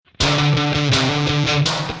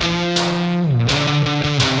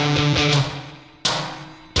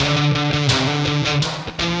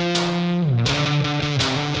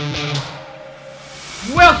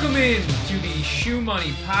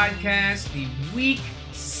Money Podcast, the Week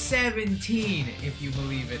 17, if you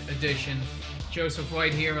believe it, edition. Joseph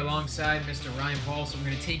White here alongside Mr. Ryan Paul. So we're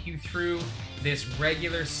going to take you through this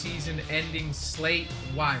regular season ending slate.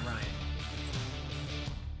 Why, Ryan?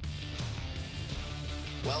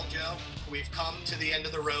 Well, Joe, we've come to the end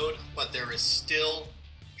of the road, but there is still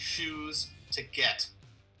shoes to get,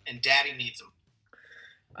 and Daddy needs them.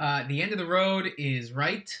 The end of the road is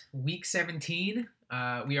right. Week 17.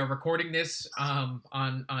 We are recording this on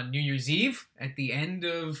New Year's Eve at the end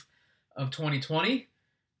of 2020.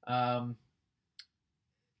 I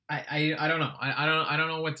don't know. I don't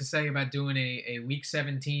know what to say about doing a Week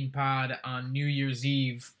 17 pod on New Year's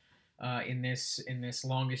Eve in this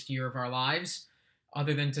longest year of our lives,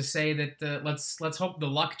 other than to say that let's hope the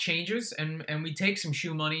luck changes and we take some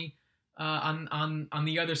shoe money on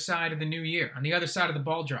the other side of the new year, on the other side of the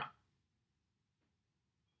ball drop.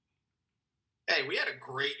 Hey, we had a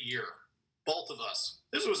great year, both of us.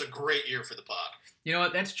 This was a great year for the pod. You know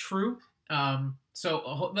what? That's true.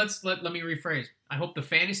 So let me rephrase. I hope the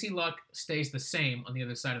fantasy luck stays the same on the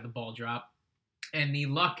other side of the ball drop, and the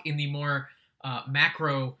luck in the more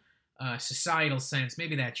macro societal sense,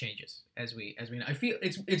 maybe that changes as we. I feel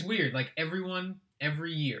it's weird. Like everyone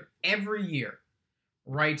every year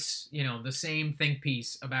writes the same think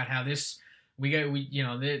piece about how thank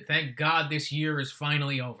God this year is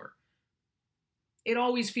finally over. It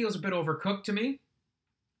always feels a bit overcooked to me.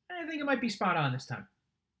 I think it might be spot on this time.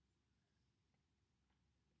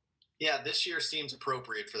 Yeah, this year seems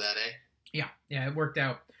appropriate for that, eh? Yeah, it worked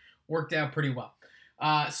out pretty well.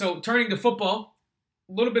 So turning to football,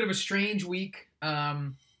 a little bit of a strange week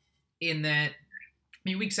in that,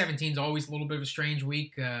 Week 17 is always a little bit of a strange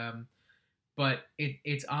week, but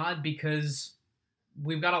it's odd because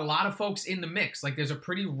we've got a lot of folks in the mix. Like there's a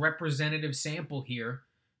pretty representative sample here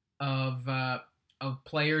of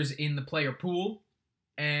players in the player pool,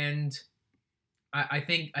 and I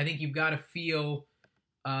think you've got to feel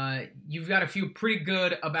pretty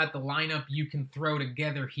good about the lineup you can throw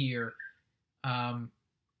together here, and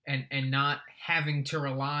not having to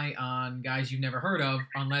rely on guys you've never heard of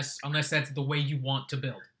unless that's the way you want to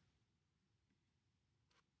build.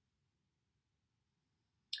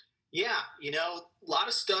 Yeah, a lot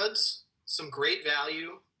of studs, some great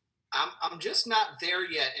value. I'm just not there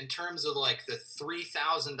yet in terms of like the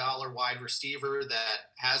 $3,000 wide receiver that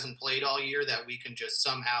hasn't played all year that we can just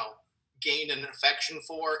somehow gain an affection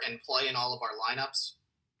for and play in all of our lineups.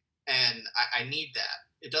 And I need that.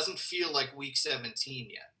 It doesn't feel like Week 17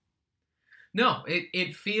 yet. No,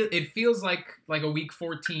 it feels like a Week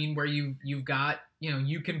 14 where you've got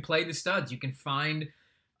you can play the studs. You can find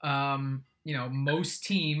most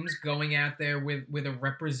teams going out there with a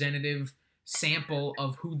representative sample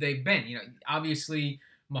of who they've been. Obviously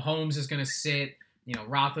Mahomes is going to sit.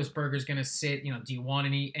 Roethlisberger's going to sit. Do you want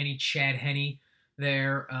any Chad Henne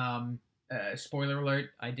there? Spoiler alert,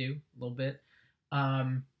 I do a little bit.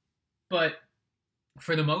 But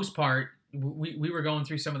for the most part, we were going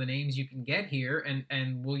through some of the names you can get here,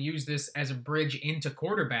 and we'll use this as a bridge into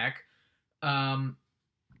quarterback.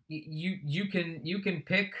 You can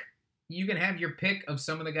pick. You can have your pick of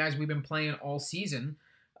some of the guys we've been playing all season.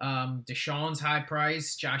 Deshaun's high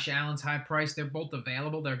price, Josh Allen's high price. They're both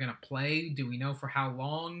available. They're going to play. Do we know for how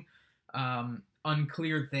long?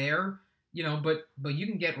 Unclear there. But you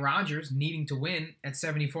can get Rodgers needing to win at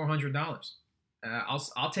 $7,400.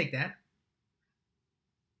 I'll take that.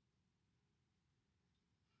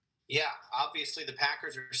 Yeah, obviously the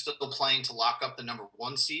Packers are still playing to lock up the number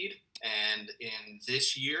 1 seed, and in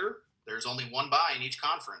this year there's only one bye in each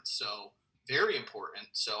conference, so very important.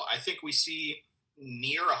 So I think we see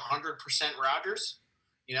near 100% Rodgers.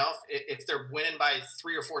 If they're winning by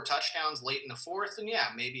 3 or 4 touchdowns late in the fourth, then yeah,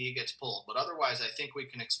 maybe he gets pulled. But otherwise, I think we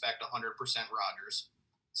can expect 100% Rodgers.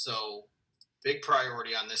 So big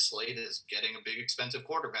priority on this slate is getting a big expensive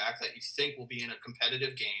quarterback that you think will be in a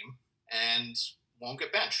competitive game and won't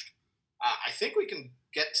get benched. I think we can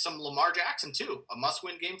get some Lamar Jackson too, a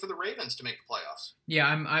must-win game for the Ravens to make the playoffs. Yeah,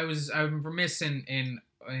 I'm remiss in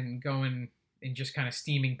going and just kind of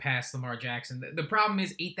steaming past Lamar Jackson. The problem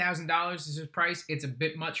is $8,000 is his price. It's a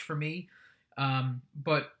bit much for me.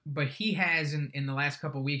 But he has in the last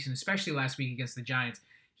couple of weeks, and especially last week against the Giants,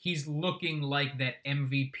 he's looking like that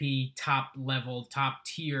MVP top level, top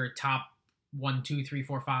tier, top 1, 2, 3,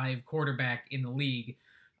 4, 5 quarterback in the league.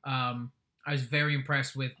 I was very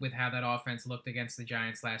impressed with how that offense looked against the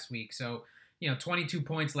Giants last week. So, 22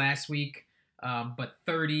 points last week, but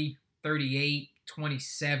 30, 38,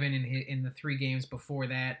 27 in the 3 games before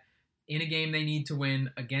that. In a game they need to win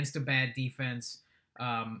against a bad defense.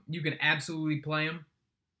 You can absolutely play him.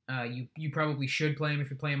 You probably should play him if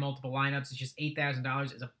you're playing multiple lineups. It's just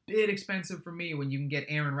 $8,000 is a bit expensive for me when you can get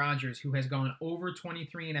Aaron Rodgers, who has gone over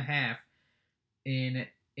 23 and a half in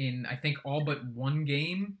I think all but one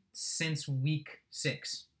game since week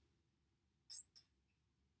 6.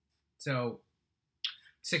 So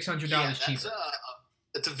 $600 cheaper.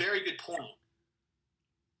 That's a very good point.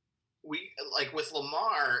 We like with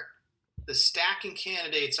Lamar, the stacking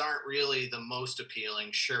candidates aren't really the most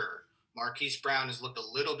appealing. Sure, Marquise Brown has looked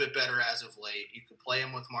a little bit better as of late. You could play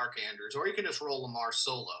him with Mark Andrews, or you can just roll Lamar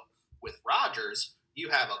solo. With Rodgers, you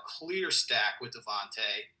have a clear stack with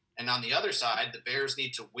Devontae, and on the other side, the Bears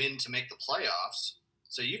need to win to make the playoffs.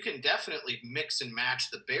 So you can definitely mix and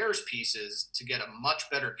match the Bears pieces to get a much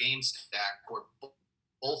better game stack where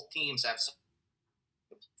both teams have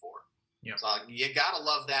something for. Yeah. So you got to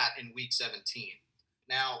love that in Week 17.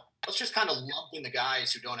 Now, let's just kind of lump in the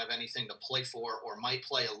guys who don't have anything to play for or might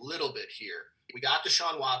play a little bit here. We got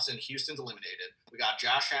Deshaun Watson. Houston's eliminated. We got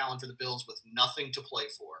Josh Allen for the Bills with nothing to play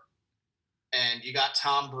for. And you got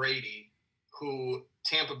Tom Brady, who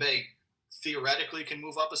Tampa Bay theoretically can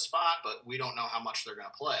move up a spot, but we don't know how much they're going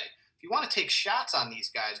to play. If you want to take shots on these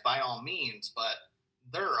guys, by all means, but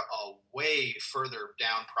they're a way further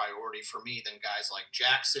down priority for me than guys like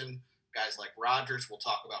Jackson, guys like Rodgers. We'll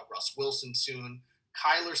talk about Russ Wilson soon.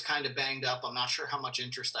 Kyler's kind of banged up. I'm not sure how much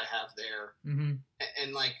interest I have there. Mm-hmm.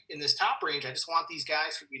 And like in this top range, I just want these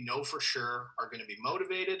guys who we know for sure are going to be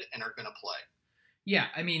motivated and are going to play. Yeah,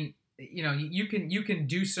 I mean, you know, you can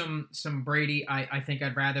do some Brady. I think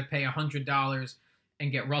I'd rather pay $100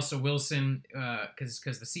 and get Russell Wilson because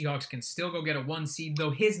the Seahawks can still go get a 1 seed,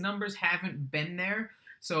 though his numbers haven't been there.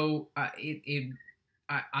 So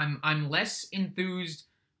I'm less enthused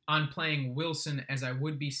on playing Wilson as I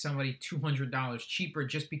would be somebody $200 cheaper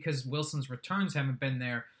just because Wilson's returns haven't been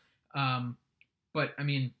there. But I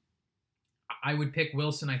mean, I would pick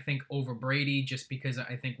Wilson, I think, over Brady just because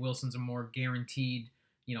I think Wilson's a more guaranteed,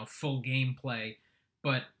 full game play.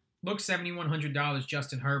 But look, $7,100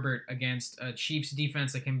 Justin Herbert against a Chiefs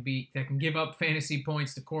defense that can give up fantasy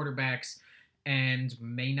points to quarterbacks and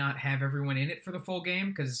may not have everyone in it for the full game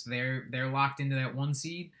because they're locked into that 1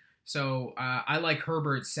 seed. So I like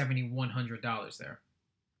Herbert $7,100 there.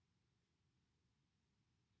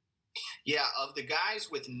 Yeah, of the guys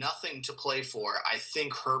with nothing to play for, I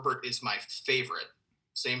think Herbert is my favorite.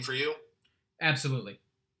 Same for you? Absolutely.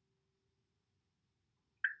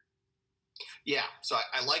 Yeah, so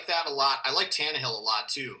I like that a lot. I like Tannehill a lot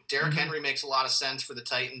too. Derrick Henry makes a lot of sense for the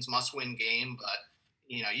Titans, must-win game, but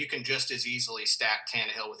you can just as easily stack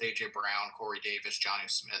Tannehill with A.J. Brown, Corey Davis, Johnny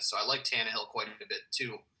Smith. So I like Tannehill quite a bit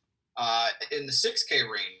too. In the 6K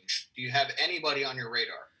range, do you have anybody on your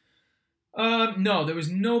radar? No, there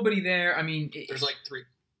was nobody there. I mean, there's like 3.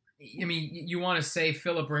 I mean, you want to say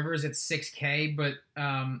Phillip Rivers at 6K, but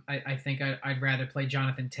I think I'd rather play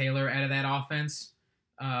Jonathan Taylor out of that offense.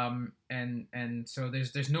 And so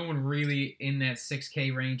there's no one really in that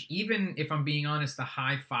 6K range, even if I'm being honest, the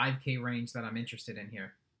high 5K range that I'm interested in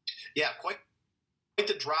here. Yeah, quite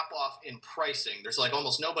the drop off in pricing. There's like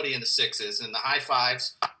almost nobody in the 6s, and the high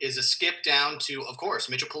 5s is a skip down to, of course,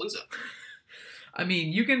 Mitchell Palooza. I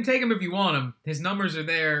mean, you can take him if you want him. His numbers are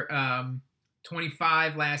there.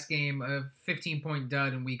 25 last game, a 15-point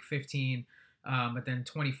dud in week 15, but then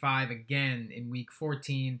 25 again in week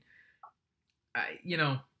 14.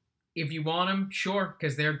 If you want him, sure,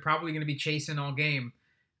 because they're probably going to be chasing all game.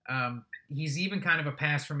 He's even kind of a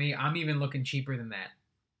pass for me. I'm even looking cheaper than that.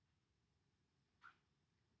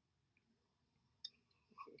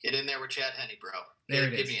 Get in there with Chad Henne, bro. There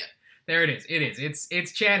it is. Give me it. There it is. It is.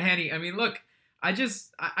 It's Chad Henne. I mean, look, I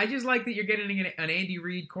just like that you're getting an Andy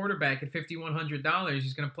Reid quarterback at $5,100.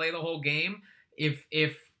 He's going to play the whole game. If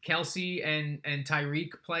Kelsey and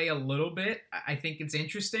Tyreek play a little bit, I think it's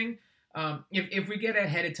interesting. If we get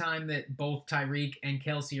ahead of time that both Tyreek and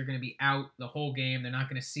Kelsey are going to be out the whole game, they're not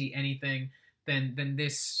going to see anything, then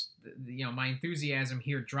this, my enthusiasm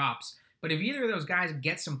here drops. But if either of those guys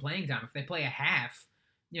get some playing time, if they play a half,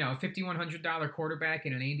 a $5,100 quarterback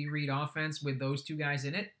in an Andy Reid offense with those two guys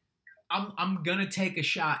in it, I'm going to take a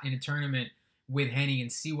shot in a tournament with Henne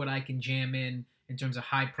and see what I can jam in terms of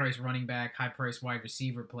high-price running back, high-price wide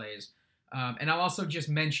receiver plays. And I'll also just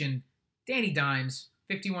mention Danny Dimes,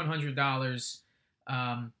 $5,100,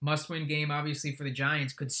 must-win game, obviously, for the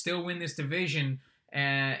Giants. Could still win this division.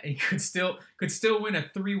 He could still win a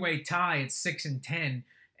 3-way tie at 6-10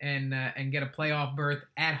 and get a playoff berth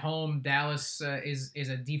at home. Dallas is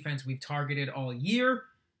a defense we've targeted all year.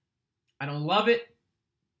 I don't love it,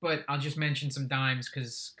 but I'll just mention some Dimes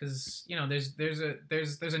because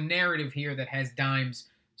there's a narrative here that has Dimes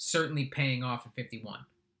certainly paying off at 51.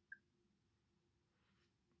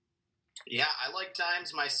 Yeah, I like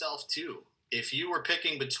Dimes myself too. If you were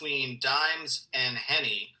picking between Dimes and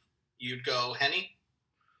Henny, you'd go Henny?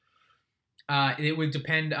 It would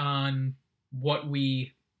depend on what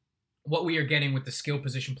we are getting with the skill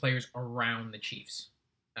position players around the Chiefs.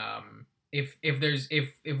 If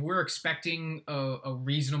we're expecting a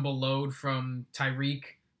reasonable load from Tyreek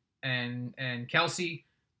and Kelsey,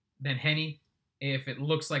 then Henny. If it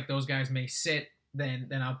looks like those guys may sit, then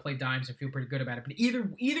I'll play Dimes and feel pretty good about it. But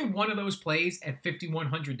either one of those plays at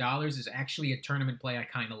 $5,100 is actually a tournament play I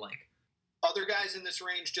kind of like. Other guys in this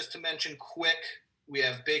range, just to mention quick, we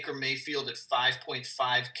have Baker Mayfield at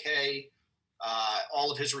 5.5K.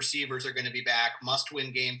 All of his receivers are going to be back.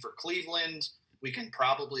 Must-win game for Cleveland. We can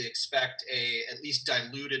probably expect a at least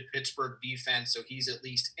diluted Pittsburgh defense, so he's at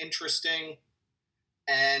least interesting.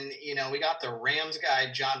 And, we got the Rams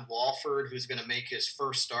guy, John Walford, who's going to make his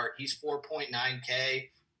first start. He's 4.9K.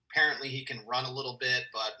 Apparently he can run a little bit,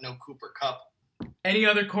 but no Cooper Kupp. Any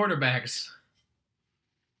other quarterbacks?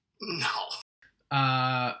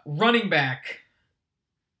 No. Running back.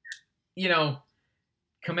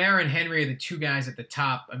 Kamara and Henry are the two guys at the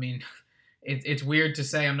top. I mean, it's weird to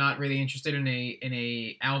say I'm not really interested in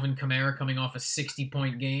a Alvin Kamara coming off a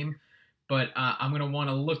 60-point game, but I'm going to want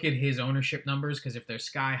to look at his ownership numbers because if they're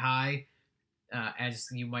sky high, as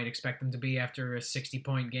you might expect them to be after a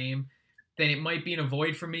 60-point game, then it might be an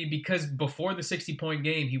avoid for me because before the 60-point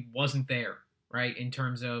game, he wasn't there, right, in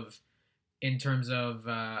terms of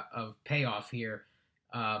payoff here.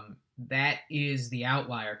 That is the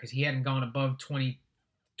outlier because he hadn't gone above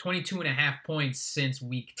 22 and a half points since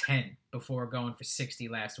week 10 before going for 60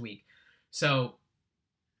 last week. So,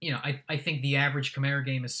 I think the average Kamara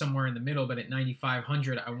game is somewhere in the middle, but at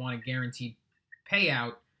 9,500, I want a guaranteed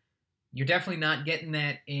payout. You're definitely not getting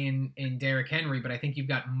that in Derrick Henry, but I think you've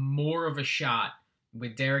got more of a shot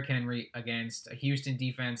with Derrick Henry against a Houston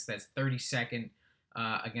defense that's 32nd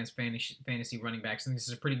against fantasy running backs. I think this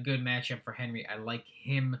is a pretty good matchup for Henry. I like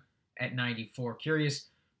him at 94. Curious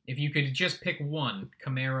if you could just pick one,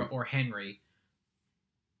 Kamara or Henry,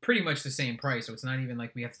 pretty much the same price. So it's not even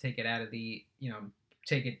like we have to take it out of the,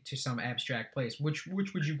 take it to some abstract place. Which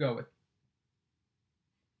would you go with?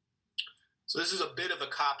 So this is a bit of a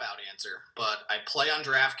cop-out answer, but I play on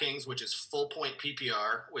DraftKings, which is full-point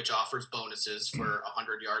PPR, which offers bonuses for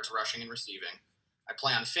 100 yards rushing and receiving. I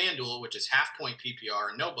play on FanDuel, which is half-point PPR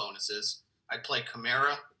and no bonuses. I'd play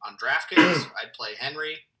Kamara on DraftKings. I'd play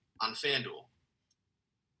Henry on FanDuel.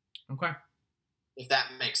 Okay. If that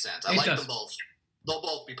makes sense. I like them both. They'll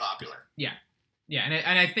both be popular. Yeah. Yeah,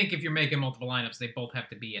 and I think if you're making multiple lineups, they both have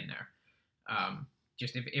to be in there.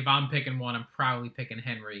 Just if I'm picking one, I'm probably picking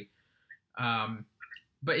Henry.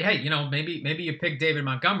 But hey, maybe you pick David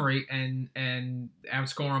Montgomery and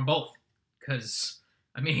outscore them both. Because,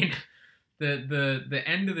 I mean, the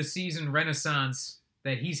end of the season renaissance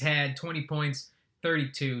that he's had, 20 points,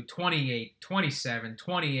 32, 28, 27,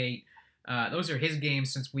 28. Those are his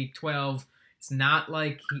games since week 12. It's not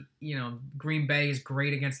like Green Bay is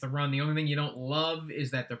great against the run. The only thing you don't love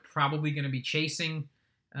is that they're probably going to be chasing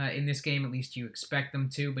in this game. At least you expect them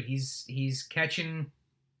to. But he's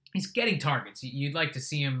getting targets. You'd like to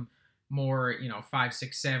see him more, 5,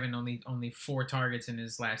 6, 7. Only 4 targets in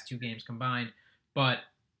his last 2 games combined. But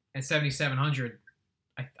at 7,700,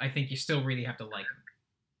 I think you still really have to like him.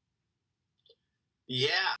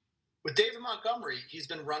 Yeah. With David Montgomery, he's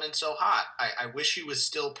been running so hot. I wish he was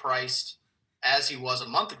still priced as he was a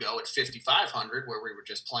month ago at 5,500, where we were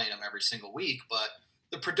just playing him every single week. But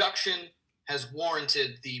the production has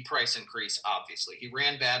warranted the price increase, obviously. He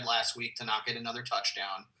ran bad last week to not get another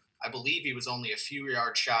touchdown. I believe he was only a few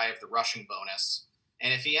yards shy of the rushing bonus.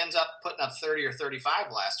 And if he ends up putting up 30 or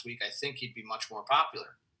 35 last week, I think he'd be much more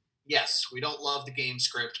popular. Yes, we don't love the game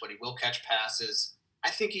script, but he will catch passes.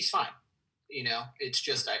 I think he's fine. It's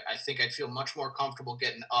just I think I'd feel much more comfortable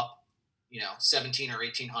getting up, 17 or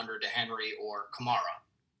 1,800 to Henry or Kamara.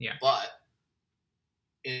 Yeah. But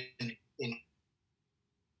in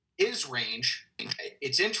his range,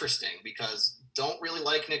 it's interesting because don't really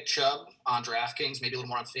like Nick Chubb on DraftKings, maybe a little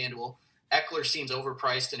more on FanDuel. Eckler seems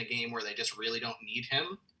overpriced in a game where they just really don't need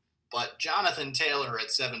him. But Jonathan Taylor at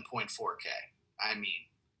 7.4K, I mean,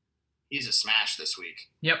 he's a smash this week.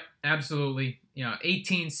 Yep, absolutely.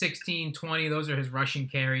 18, 16, 20, those are his rushing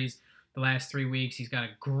carries the last 3 weeks. He's got a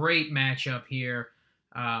great matchup here.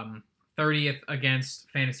 30th against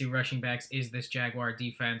fantasy rushing backs is this Jaguar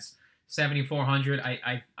defense. 7,400.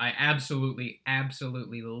 I absolutely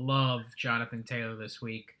love Jonathan Taylor this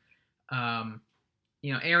week.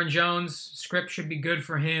 Aaron Jones, script should be good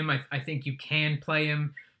for him. I think you can play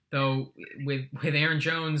him. Though with Aaron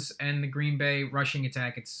Jones and the Green Bay rushing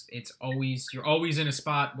attack, you're always in a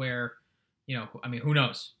spot where I mean, who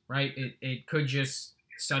knows, right? It could just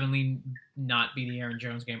suddenly not be the Aaron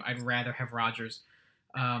Jones game. I'd rather have Rodgers.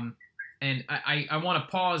 Um, and I want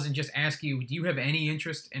to pause and just ask you: do you have any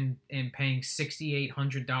interest in paying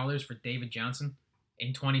 $6,800 for David Johnson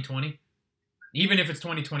in 2020, even if it's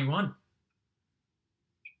 2021?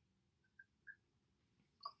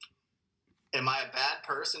 Am I a bad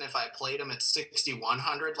person if I played him at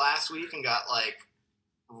 6,100 last week and got like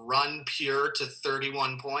run pure to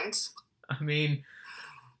 31 points? I mean,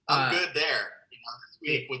 I'm good there. This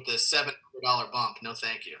week with the $700 bump. No,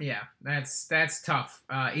 thank you. Yeah, that's tough.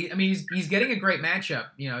 I mean, he's getting a great matchup.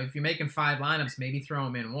 If you're making 5 lineups, maybe throw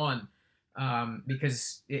him in one,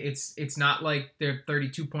 because it's not like the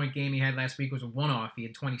 32-point game he had last week was a one-off. He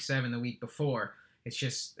had 27 the week before. It's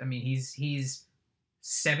just, I mean, he's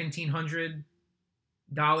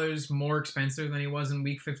 $1,700 more expensive than he was in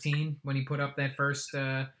week 15 when he put up that first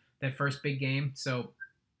big game. So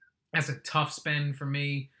that's a tough spend for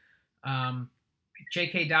me.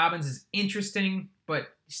 J.K. Dobbins is interesting, but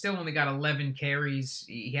still only got 11 carries.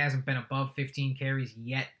 He hasn't been above 15 carries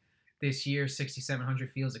yet this year.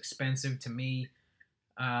 6,700 feels expensive to me.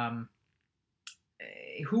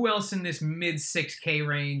 Who else in this mid 6K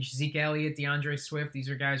range? Zeke Elliott, DeAndre Swift. These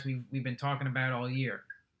are guys we've been talking about all year.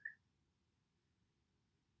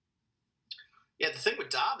 Yeah, the thing with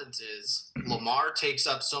Dobbins is Lamar takes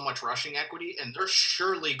up so much rushing equity, and they're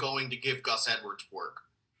surely going to give Gus Edwards work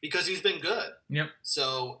because he's been good. Yep.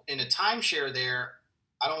 So in a timeshare there,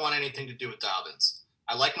 I don't want anything to do with Dobbins.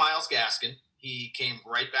 I like Myles Gaskin. He came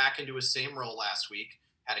right back into his same role last week,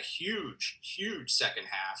 had a huge, huge second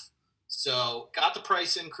half. So got the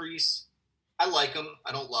price increase. I like him.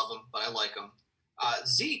 I don't love him, but I like him.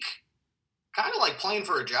 Zeke, kind of like playing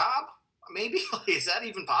for a job. Maybe is that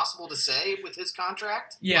even possible to say with his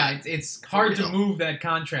contract? Yeah, it's hard to move that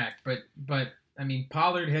contract, but I mean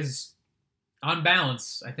Pollard has, on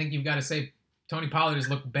balance, I think you've got to say Tony Pollard has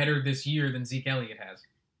looked better this year than Zeke Elliott has.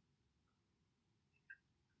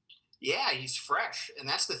 Yeah, he's fresh, and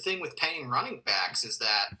that's the thing with paying running backs is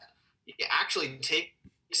that you actually take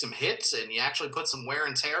some hits and you actually put some wear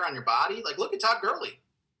and tear on your body. Like look at Todd Gurley,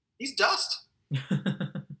 he's dust.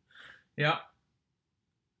 Yeah.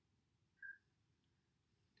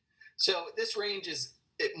 So this range is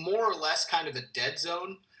more or less kind of a dead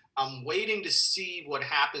zone. I'm waiting to see what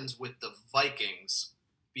happens with the Vikings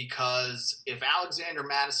because if Alexander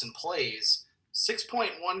Mattison plays,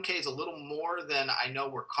 6.1K is a little more than I know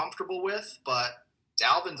we're comfortable with, but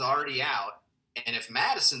Dalvin's already out. And if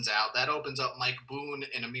Madison's out, that opens up Mike Boone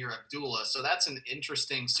and Amir Abdullah. So that's an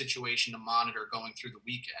interesting situation to monitor going through the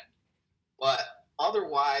weekend. But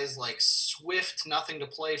otherwise, like Swift, nothing to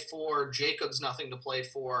play for. Jacobs, nothing to play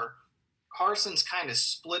for. Carson's kind of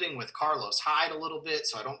splitting with Carlos Hyde a little bit,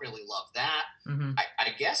 so I don't really love that. Mm-hmm.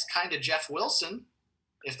 I guess kind of Jeff Wilson,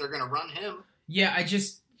 if they're going to run him. Yeah,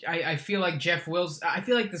 I feel like Jeff Wilson. I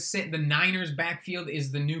feel like the Niners backfield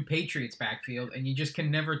is the new Patriots backfield, and you just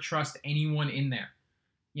can never trust anyone in there.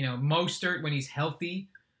 Mostert when he's healthy,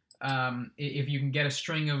 if you can get a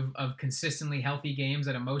string of consistently healthy games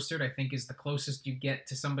at a Mostert, I think is the closest you get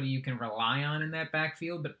to somebody you can rely on in that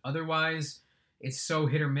backfield. But otherwise, it's so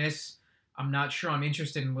hit or miss. I'm not sure I'm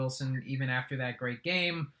interested in Wilson even after that great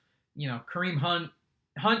game. Kareem Hunt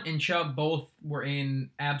and Chubb both were in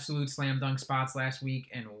absolute slam dunk spots last week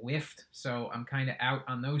and whiffed. So I'm kind of out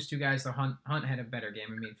on those two guys. The Hunt had a better game.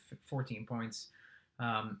 I mean, 14 points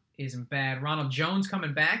isn't bad. Ronald Jones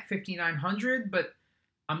coming back, 5,900, but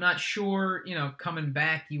I'm not sure, coming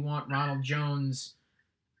back, you want Ronald Jones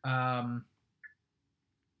kind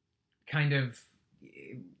of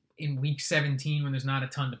in week 17 when there's not a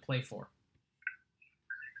ton to play for.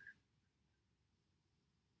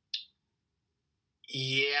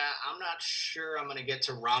 Yeah, I'm not sure I'm going to get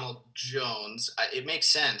to Ronald Jones. It makes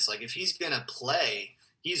sense. Like, if he's going to play,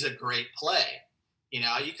 he's a great play.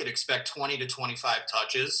 You could expect 20 to 25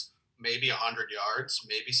 touches, maybe 100 yards,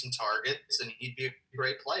 maybe some targets, and he'd be a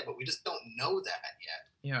great play. But we just don't know that yet.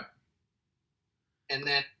 Yeah. And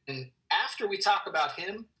then after we talk about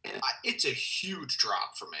him, it's a huge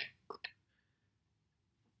drop for me.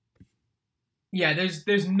 Yeah,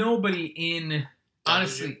 there's nobody in,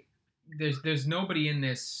 honestly, there's nobody in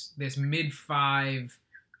this mid-5,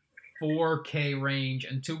 4K range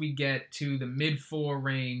until we get to the mid-4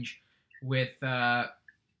 range with,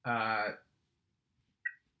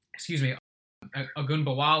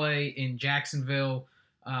 Ogunbowale in Jacksonville.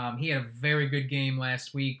 He had a very good game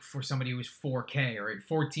last week for somebody who was 4K, or at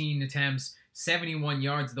 14 attempts, 71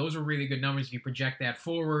 yards. Those are really good numbers if you project that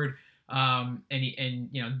forward. And he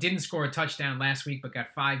didn't score a touchdown last week, but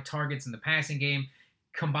got 5 targets in the passing game.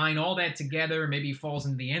 combine all that together, maybe he falls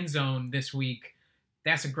into the end zone this week.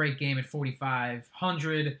 That's a great game at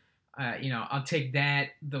 4,500. I'll take that.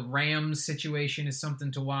 The Rams situation is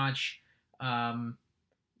something to watch.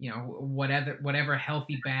 Whatever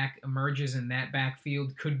healthy back emerges in that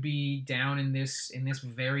backfield could be down in this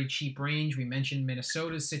very cheap range. We mentioned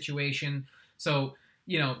Minnesota's situation, so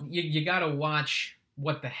you got to watch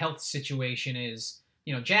what the health situation is.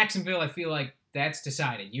 Jacksonville, I feel like that's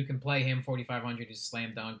decided. You can play him 4,500 is a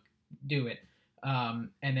slam dunk. Do it. And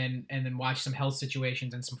then watch some health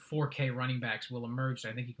situations, and some 4K running backs will emerge that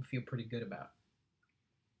I think you can feel pretty good about.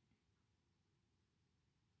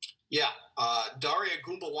 Yeah, Daria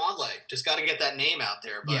Gumbawale, just got to get that name out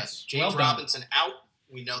there. But yes, James Robinson out.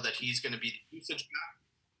 We know that he's going to be the usage guy.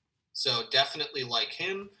 So definitely like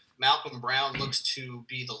him. Malcolm Brown looks to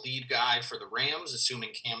be the lead guy for the Rams,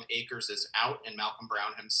 assuming Cam Akers is out and Malcolm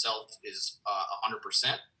Brown himself is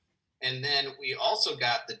 100%. And then we also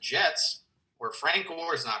got the Jets, where Frank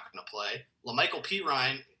Gore is not going to play. LaMichael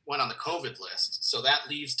Pirine went on the COVID list, so that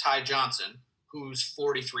leaves Ty Johnson, who's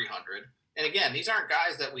 4,300. And again, these aren't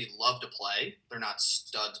guys that we love to play. They're not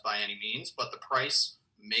studs by any means, but the price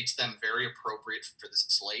makes them very appropriate for the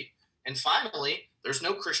slate. And finally, there's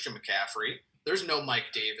no Christian McCaffrey. There's no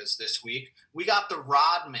Mike Davis this week. We got the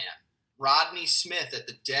Rod Man, Rodney Smith at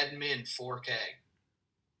the dead min 4K.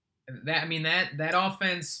 That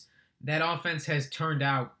offense has turned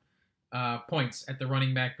out points at the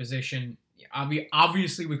running back position.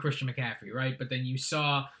 Obviously with Christian McCaffrey, right? But then you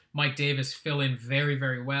saw Mike Davis fill in very,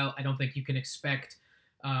 very well. I don't think you can expect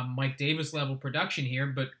Mike Davis level production here,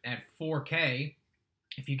 but at 4K,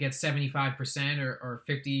 if you get 75% or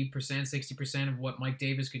 50%, 60% of what Mike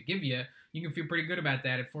Davis could give you, you can feel pretty good about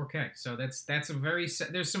that at 4K. So that's a very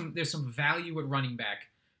there's some value at running back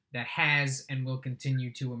that has and will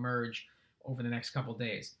continue to emerge over the next couple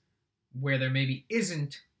days. Where there maybe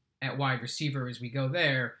isn't at wide receiver as we go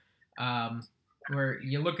there, where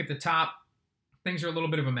you look at the top, things are a little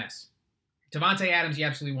bit of a mess. Davante Adams, you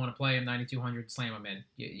absolutely want to play him 9,200, slam him in.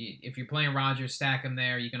 If you're playing Rodgers, stack him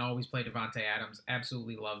there. You can always play Davante Adams.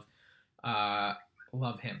 Absolutely love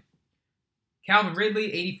him. Calvin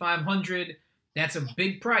Ridley, 8,500. That's a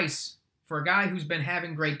big price for a guy who's been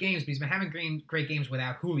having great games, but he's been having great games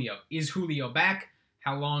without Julio. Is Julio back?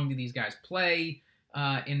 How long do these guys play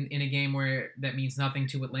in a game where that means nothing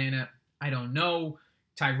to Atlanta? I don't know.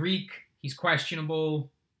 Tyreek, he's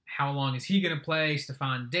questionable. How long is he going to play?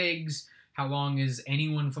 Stephon Diggs. How long is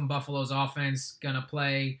anyone from Buffalo's offense going to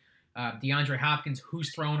play? DeAndre Hopkins,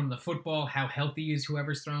 who's throwing him the football? How healthy is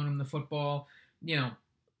whoever's throwing him the football?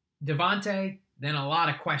 Devontae, then a lot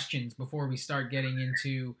of questions before we start getting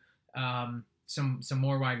into some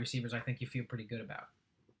more wide receivers I think you feel pretty good about.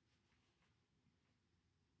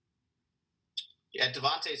 Yeah,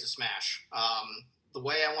 Devontae's a smash. The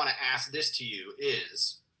way I want to ask this to you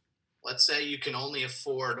is, let's say you can only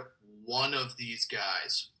afford one of these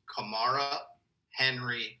guys, Kamara,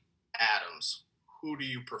 Henry, Adams. Who do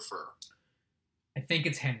you prefer? I think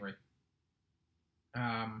it's Henry.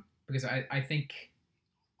 Because I think...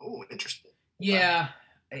 Oh, interesting. Yeah,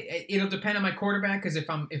 it'll depend on my quarterback, because if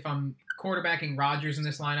I'm quarterbacking Rodgers in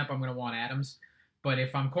this lineup, I'm going to want Adams. But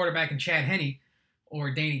if I'm quarterbacking Chad Henne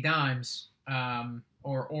or Danny Dimes,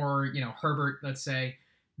 or Herbert, let's say,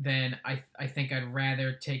 then I think I'd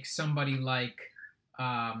rather take somebody like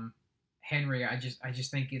Henry. I just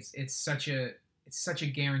think it's such a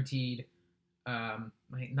guaranteed.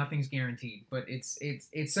 Nothing's guaranteed, but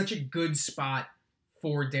it's such a good spot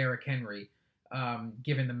for Derrick Henry.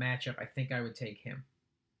 Given the matchup, I think I would take him.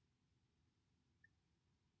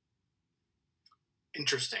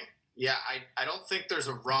 Interesting. Yeah, I don't think there's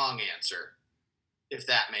a wrong answer, if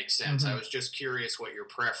that makes sense. Mm-hmm. I was just curious what your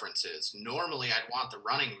preference is. Normally, I'd want the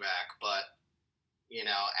running back, but,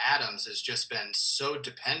 Adams has just been so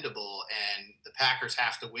dependable, and the Packers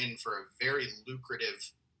have to win for a very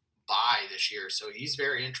lucrative bye this year, so he's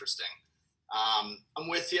very interesting. I'm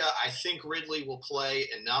with you. I think Ridley will play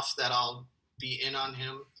enough that I'll be in on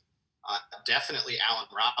him. Definitely Allen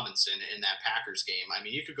Robinson in that Packers game. I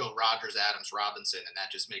mean, you could go Rodgers, Adams, Robinson, and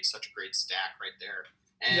that just makes such a great stack right there.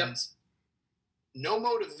 And no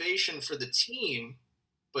motivation for the team,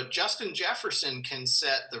 but Justin Jefferson can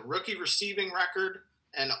set the rookie receiving record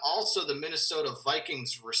and also the Minnesota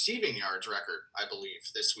Vikings receiving yards record, I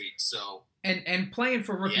believe, this week. So and playing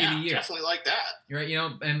for rookie of the year, definitely like that. Right,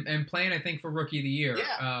 and playing, I think, for rookie of the year.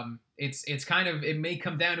 Yeah. It's kind of, it may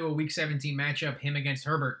come down to a Week 17 matchup, him against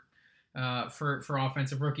Herbert, for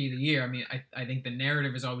offensive rookie of the year. I mean, I think the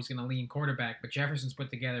narrative is always going to lean quarterback, but Jefferson's put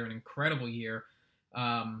together an incredible year.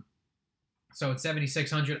 So at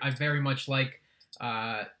 7,600, I very much like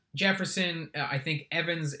Jefferson, I think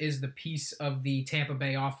Evans is the piece of the Tampa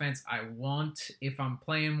Bay offense I want if I'm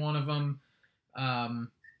playing one of them.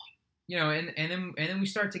 Um, and then we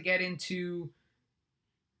start to get into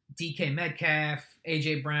DK Metcalf,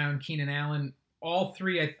 AJ Brown, Keenan Allen. All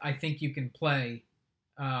three, I think you can play.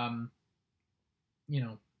 Um, you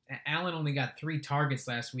know, Allen only got 3 targets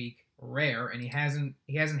last week, rare, and he hasn't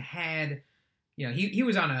had. He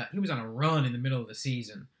was on a run in the middle of the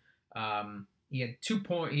season. He had 2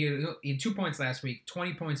 point he had 2 points last week,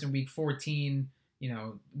 20 points in week 14.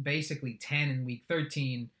 Basically 10 in week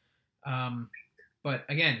 13. But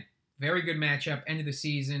again, very good matchup. End of the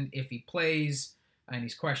season. If he plays, and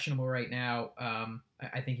he's questionable right now,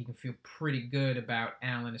 I think you can feel pretty good about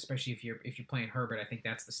Allen, especially if you're playing Herbert. I think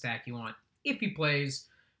that's the stack you want if he plays.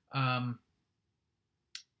 And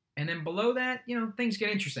then below that, things get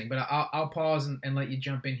interesting. But I'll pause and let you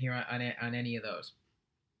jump in here on any of those.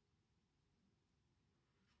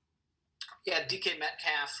 Yeah, DK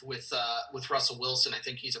Metcalf with Russell Wilson, I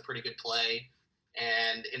think he's a pretty good play.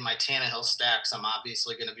 And in my Tannehill stacks, I'm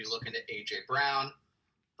obviously going to be looking at AJ Brown.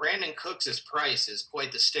 Brandon Cooks' price is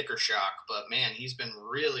quite the sticker shock, but man, he's been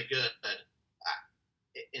really good.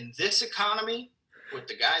 In this economy, with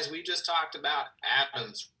the guys we just talked about,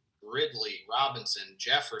 Adams, Ridley, Robinson,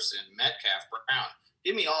 Jefferson, Metcalf, Brown,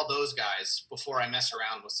 give me all those guys before I mess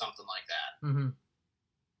around with something like that. Mm-hmm.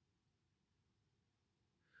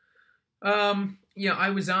 I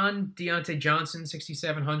was on Deontay Johnson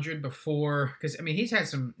 6,700 before because he's had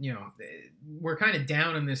some. We're kind of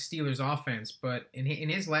down in this Steelers offense, but in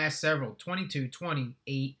his last several 22,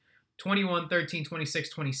 28, 21, 13, 26,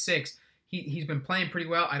 26, he's been playing pretty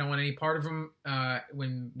well. I don't want any part of him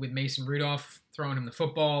with Mason Rudolph throwing him the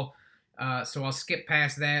football. So I'll skip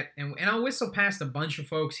past that and I'll whistle past a bunch of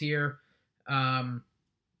folks here. Same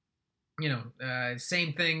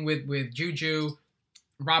thing with Juju.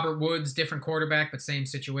 Robert Woods, different quarterback, but same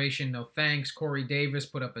situation. No thanks. Corey Davis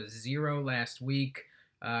put up a 0 last week.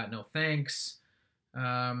 No thanks.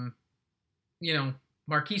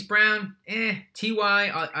 Marquise Brown, Ty.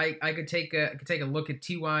 I could take a look at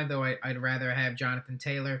Ty, though I'd rather have Jonathan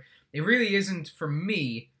Taylor. It really isn't for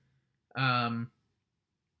me until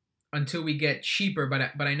we get cheaper.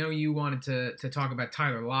 But I know you wanted to talk about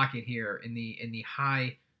Tyler Lockett here in the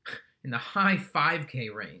high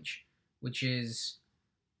 5K range, which is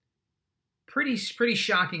pretty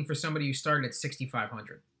shocking for somebody who started at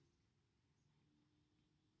 6,500.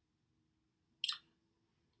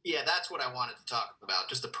 Yeah, that's what I wanted to talk about,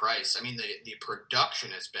 just the price. The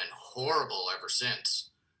production has been horrible ever since.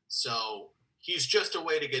 So he's just a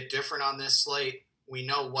way to get different on this slate. We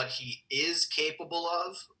know what he is capable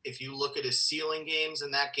of. If you look at his ceiling games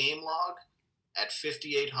in that game log, at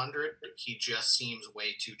 5,800, he just seems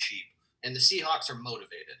way too cheap. And the Seahawks are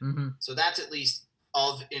motivated. Mm-hmm. So that's at least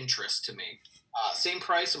of interest to me. Same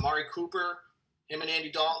price, Amari Cooper. Him and Andy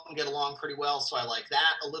Dalton get along pretty well, so I like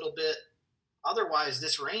that a little bit. Otherwise,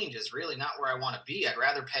 this range is really not where I want to be. I'd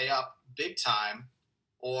rather pay up big time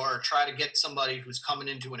or try to get somebody who's coming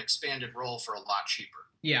into an expanded role for a lot cheaper.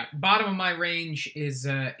 Yeah, bottom of my range is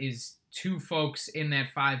 2 folks in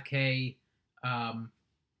that 5K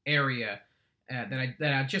area that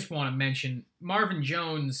I just want to mention. Marvin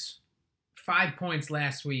Jones, 5 points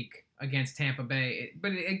last week against Tampa Bay,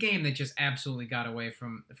 but a game that just absolutely got away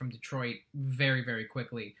from Detroit very, very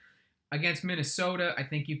quickly. Against Minnesota, I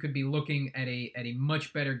think you could be looking at a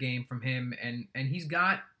much better game from him, and he's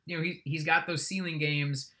got he's got those ceiling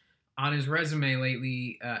games on his resume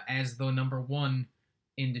lately as the number 1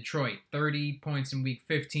 in Detroit. 30 points in week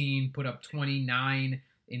 15, put up 29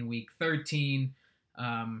 in week 13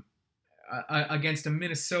 against a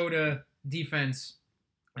Minnesota defense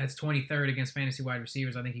that's 23rd against fantasy wide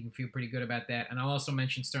receivers. I think you can feel pretty good about that. And I'll also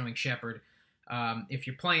mention Sterling Shepard. If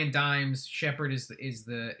you're playing dimes, Shepard is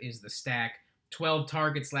the stack. 12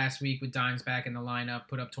 targets last week with dimes back in the lineup,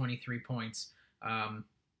 put up 23 points.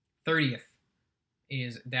 30th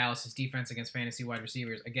is Dallas's defense against fantasy wide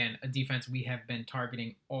receivers. Again, a defense we have been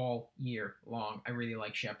targeting all year long. I really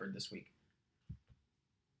like Shepard this week.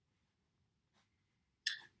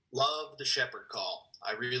 Love the Shepard call.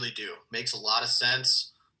 I really do. Makes a lot of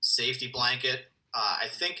sense. Safety blanket. I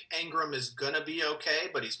think Ingram is going to be okay,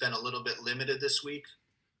 but he's been a little bit limited this week.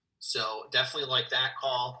 So definitely like that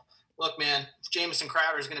call. Look, man, if Jamison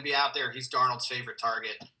Crowder is going to be out there, he's Darnold's favorite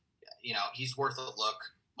target. He's worth a look.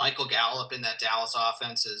 Michael Gallup in that Dallas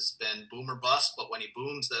offense has been boom or bust, but when he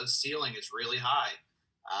booms, the ceiling is really high.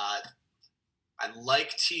 I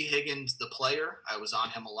like T. Higgins, the player. I was on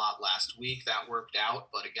him a lot last week. That worked out,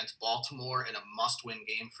 but against Baltimore in a must-win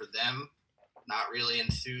game for them, not really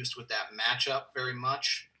enthused with that matchup very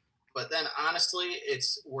much. But then honestly,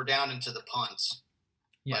 we're down into the punts,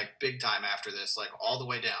 like big time after this, like all the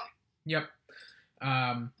way down. Yep.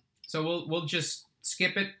 So we'll just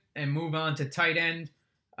skip it and move on to tight end.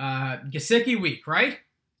 Gesicki week, right?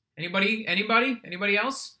 Anybody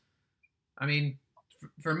else? I mean,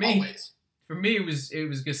 for me, Always. For me, it was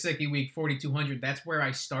Gesicki week 4,200. That's where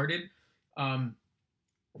I started.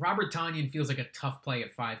 Robert Tonyan feels like a tough play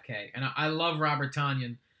at 5K, and I love Robert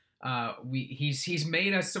Tonyan. He's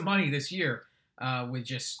made us some money this year with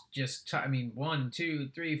just 1, 2,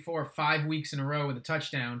 3, 4, 5 weeks in a row with a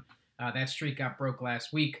touchdown. That streak got broke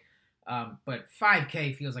last week, but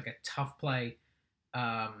 5K feels like a tough play,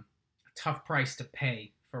 tough price to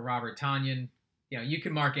pay for Robert Tonyan. You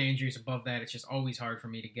can mark Andrews above that. It's just always hard for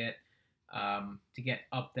me to get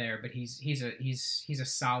up there, but he's a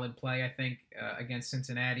solid play, I think, against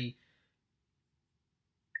Cincinnati.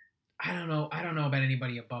 I don't know about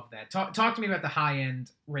anybody above that. Talk to me about the high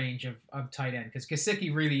end range of tight end, because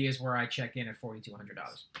Gesicki really is where I check in at $4,200.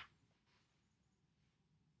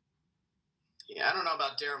 Yeah, I don't know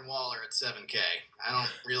about Darren Waller at 7K. I don't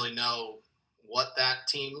really know what that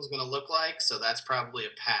team is going to look like, so that's probably a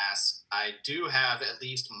pass. I do have at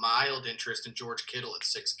least mild interest in George Kittle at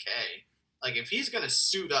 6K. Like, if he's going to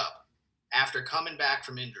suit up after coming back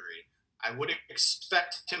from injury, I would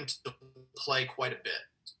expect him to play quite a bit.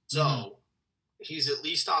 So he's at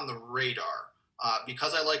least on the radar.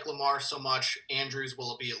 Because I like Lamar so much, Andrews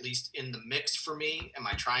will be at least in the mix for me. Am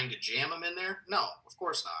I trying to jam him in there? No, of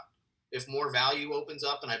course not. If more value opens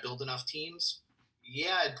up and I build enough teams,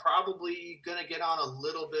 yeah, I'd probably going to get on a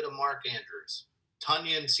little bit of Mark Andrews.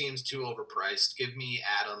 Tonyan seems too overpriced. Give me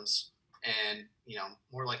Adams and,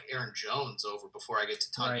 more like Aaron Jones over before I get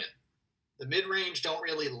to Tonyan. Right. The mid-range, don't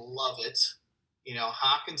really love it.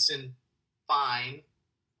 Hawkinson, fine.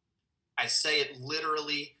 I say it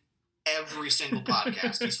literally every single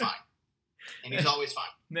podcast. He's fine. And he's always fine.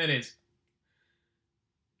 That is.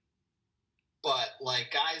 But,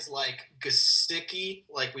 guys like Gesicki,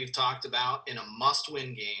 like we've talked about, in a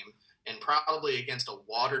must-win game, and probably against a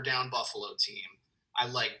watered-down Buffalo team. I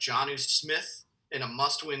like Jonnu Smith in a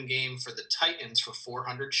must-win game for the Titans for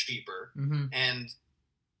 $400 cheaper. Mm-hmm. And,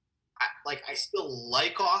 I still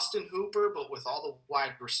like Austin Hooper, but with all the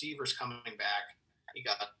wide receivers coming back, he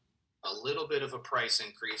got a little bit of a price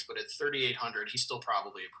increase. But at $3,800, he's still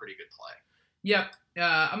probably a pretty good play. Yep.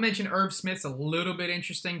 I mentioned Irv Smith's a little bit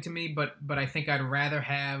interesting to me, but I think I'd rather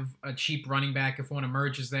have a cheap running back if one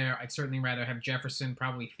emerges there. I'd certainly rather have Jefferson,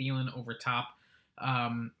 probably Thielen over top.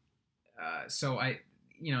 So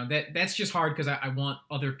that's just hard because I want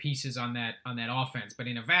other pieces on that offense. But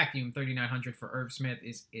in a vacuum, $3,900 for Irv Smith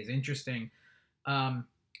is interesting.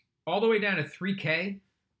 All the way down to 3K,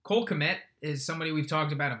 Cole Kmet is somebody we've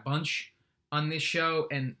talked about a bunch on this show,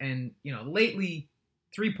 and lately,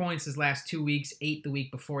 3 points his last 2 weeks, 8 the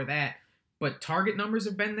week before that. But target numbers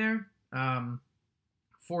have been there.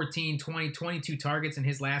 14, 20, 22 targets in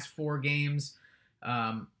his last 4 games.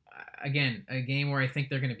 Again, a game where I think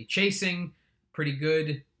they're going to be chasing. Pretty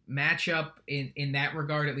good matchup in that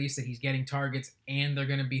regard, at least, that he's getting targets and they're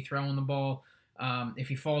going to be throwing the ball. If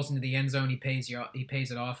he falls into the end zone, he pays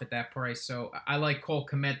it off at that price. So I like Cole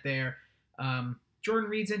Kmet there. Jordan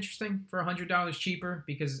Reed's interesting for $100 cheaper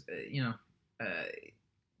because,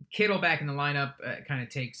 Kittle back in the lineup kind of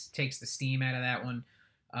takes the steam out of that one.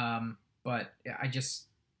 But I just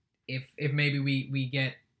if maybe we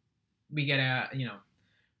get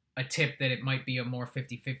a tip that it might be a more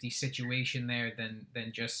 50-50 situation there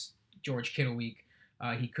than just George Kittle week,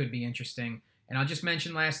 he could be interesting. And I'll just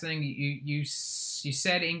mention last thing, you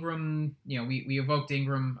said Ingram, we evoked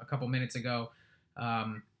Ingram a couple minutes ago.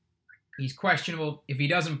 He's questionable. If he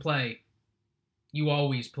doesn't play, you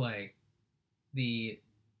always play the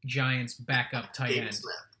Giants backup tight end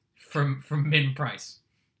from min price.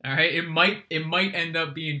 All right, it might end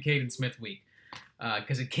up being Caden Smith week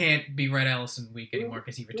because it can't be Red Ellison week anymore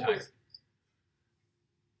because he retired.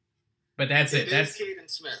 But that's it. That's Caden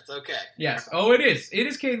Smith. Okay. Yes. Oh, it is. It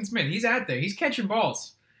is Caden Smith. He's out there. He's catching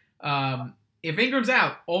balls. If Ingram's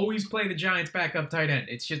out, always play the Giants backup tight end.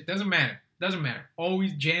 It's just doesn't matter. Doesn't matter.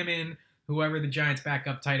 Always jam in whoever the Giants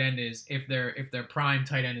backup tight end is if their prime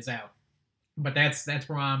tight end is out. But that's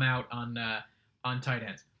where I'm out on tight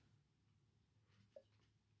ends.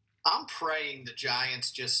 I'm praying the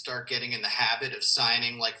Giants just start getting in the habit of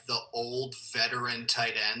signing the old veteran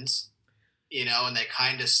tight ends, and they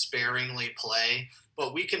kind of sparingly play.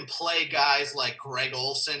 But we can play guys like Greg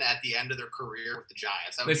Olsen at the end of their career with the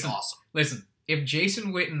Giants. That would be awesome. Listen, if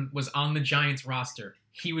Jason Witten was on the Giants roster,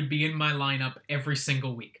 he would be in my lineup every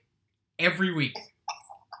single week. Every week.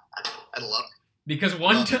 I love it.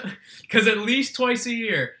 Because at least twice a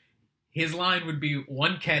year, his line would be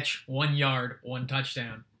 1 catch, 1 yard, 1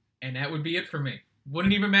 touchdown, and that would be it for me.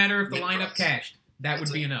 Wouldn't even matter if the lineup cashed. That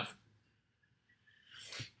would be enough.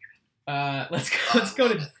 Let's go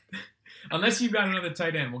to. Unless you've got another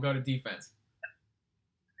tight end, we'll go to defense.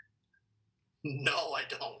 No, I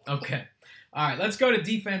don't. Okay. All right, let's go to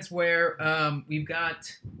defense where we've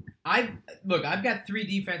got. I've got 3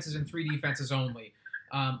 defenses and 3 defenses only.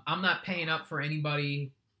 I'm not paying up for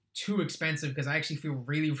anybody too expensive because I actually feel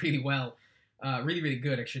really, really well, really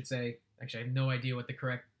good, I should say. Actually, I have no idea what the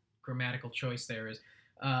correct grammatical choice there is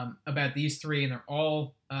about these 3, and they're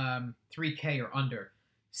all 3K or under.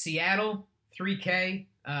 Seattle, 3K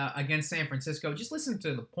against San Francisco. Just listen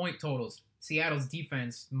to the point totals. Seattle's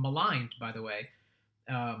defense, maligned, by the way,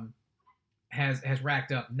 has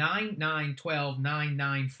racked up 9-9, 12,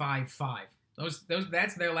 9-9, 5-5.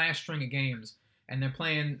 That's their last string of games, and they're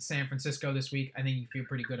playing San Francisco this week. I think you feel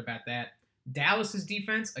pretty good about that. Dallas's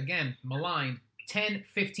defense, again, maligned, 10,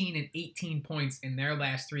 15, and 18 points in their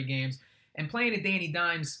last 3 games, and playing a Danny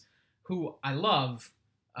Dimes, who I love,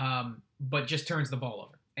 but just turns the ball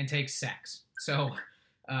over and takes sacks. So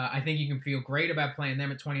I think you can feel great about playing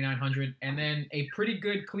them at 2,900, and then a pretty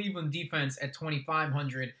good Cleveland defense at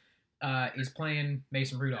 2,500 is playing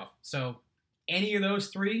Mason Rudolph. So any of those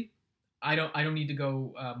 3, I don't need to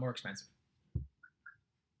go more expensive.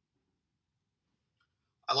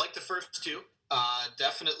 I like the first 2.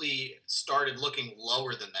 Definitely started looking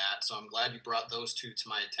lower than that, so I'm glad you brought those 2 to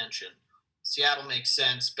my attention. Seattle makes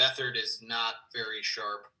sense. Beathard is not very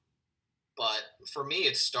sharp. But for me,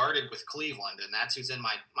 it started with Cleveland, and that's who's in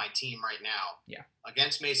my team right now. Yeah.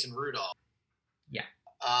 Against Mason Rudolph. Yeah.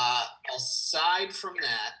 Aside from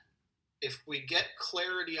that, if we get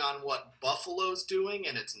clarity on what Buffalo's doing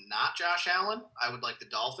and it's not Josh Allen, I would like the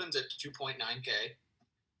Dolphins at 2.9K.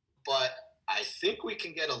 But I think we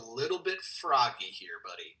can get a little bit froggy here,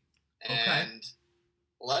 buddy. And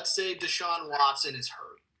let's say Deshaun Watson is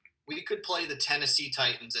hurt. We could play the Tennessee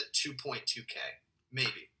Titans at 2.2K,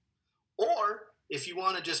 maybe. Or if you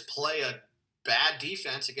want to just play a bad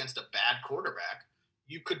defense against a bad quarterback,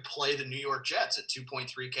 you could play the New York Jets at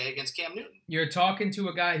 2.3K against Cam Newton. You're talking to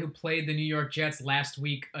a guy who played the New York Jets last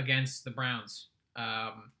week against the Browns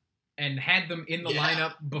and had them in the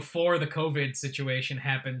lineup before the COVID situation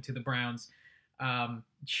happened to the Browns,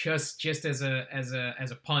 just as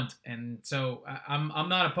a punt. And so I'm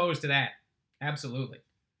not opposed to that. Absolutely.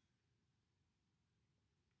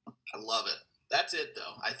 I love it. That's it,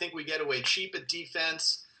 though. I think we get away cheap at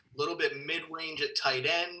defense, a little bit mid-range at tight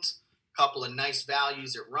end, a couple of nice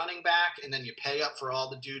values at running back, and then you pay up for all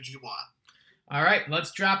the dudes you want. All right,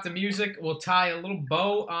 let's drop the music. We'll tie a little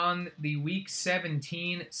bow on the Week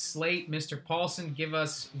 17 slate. Mr. Paulson, give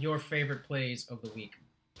us your favorite plays of the week.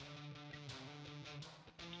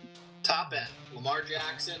 Top end, Lamar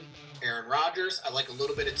Jackson, Aaron Rodgers. I like a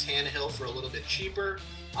little bit of Tannehill for a little bit cheaper.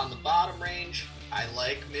 On the bottom range, I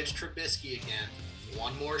like Mitch Trubisky again.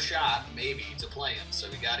 One more shot, maybe, to play him, so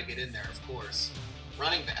we got to get in there, of course.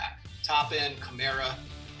 Running back, top end, Kamara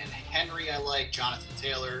and Henry I like. Jonathan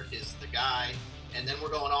Taylor is the guy. And then we're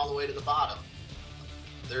going all the way to the bottom.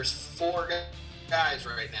 There's 4 guys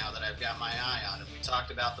right now that I've got my eye on, and we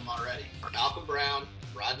talked about them already. Malcolm Brown,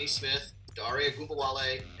 Rodney Smith, Daria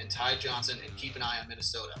Gubawale, and Ty Johnson, and keep an eye on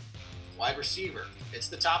Minnesota. Wide receiver, it's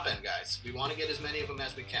the top end guys. We want to get as many of them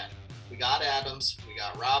as we can. We got Adams, we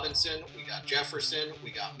got Robinson, we got Jefferson,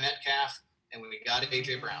 we got Metcalf, and we got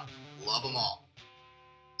A.J. Brown. Love them all.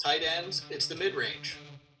 Tight ends, it's the mid-range.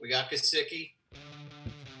 We got Gesicki,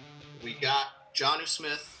 we got Jonnu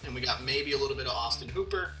Smith, and we got maybe a little bit of Austin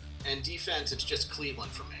Hooper. And defense, it's just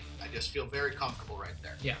Cleveland for me. I just feel very comfortable right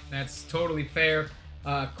there. Yeah, that's totally fair.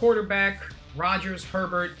 Quarterback, Rodgers,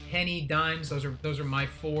 Herbert, Henny, Dimes. Those are my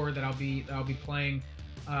 4 that I'll be playing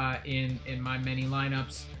in my many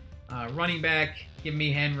lineups. Running back, give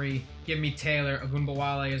me Henry, give me Taylor,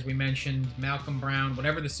 Ogunbowale, as we mentioned, Malcolm Brown,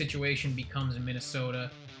 whatever the situation becomes in Minnesota.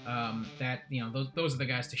 Those are the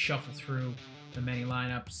guys to shuffle through the many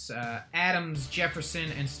lineups. Adams,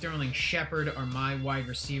 Jefferson, and Sterling Shepard are my wide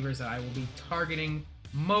receivers that I will be targeting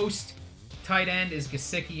most. Tight end is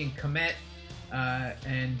Gesicki and Kmet.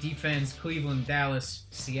 And defense, Cleveland, Dallas,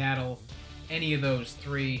 Seattle, any of those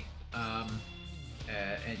 3.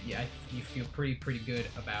 You feel pretty good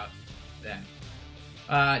about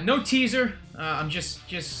that. No teaser. I'm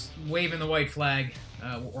just waving the white flag.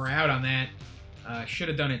 We're out on that. Should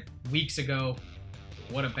have done it weeks ago.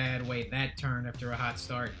 What a bad way that turned after a hot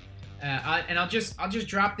start. And I'll just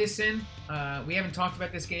drop this in. We haven't talked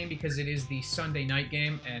about this game because it is the Sunday night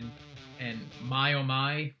game, and my oh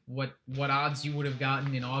my, what odds you would have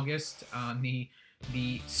gotten in August on the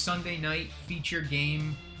the Sunday night feature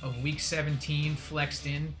game of Week 17 flexed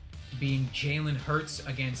in, being Jalen Hurts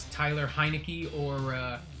against Tyler Heineke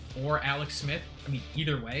or Alex Smith. I mean,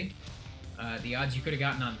 either way, the odds you could have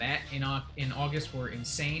gotten on that in August were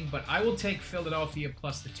insane. But I will take Philadelphia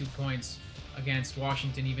plus the 2 points against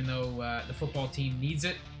Washington, even though the football team needs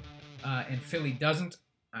it and Philly doesn't.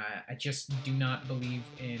 I just do not believe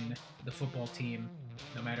in the football team,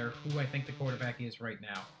 no matter who I think the quarterback is right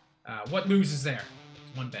now. What loses there?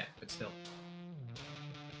 It's one bet, but still.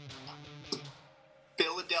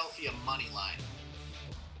 Philadelphia money line.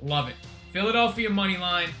 Love it. Philadelphia money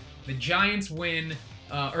line. The Giants win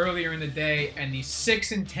earlier in the day, and the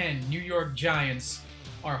 6-10 New York Giants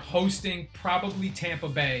are hosting probably Tampa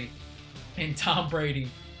Bay and Tom Brady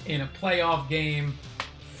in a playoff game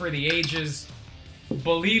for the ages.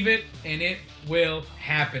 Believe it, and it will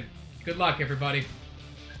happen. Good luck, everybody.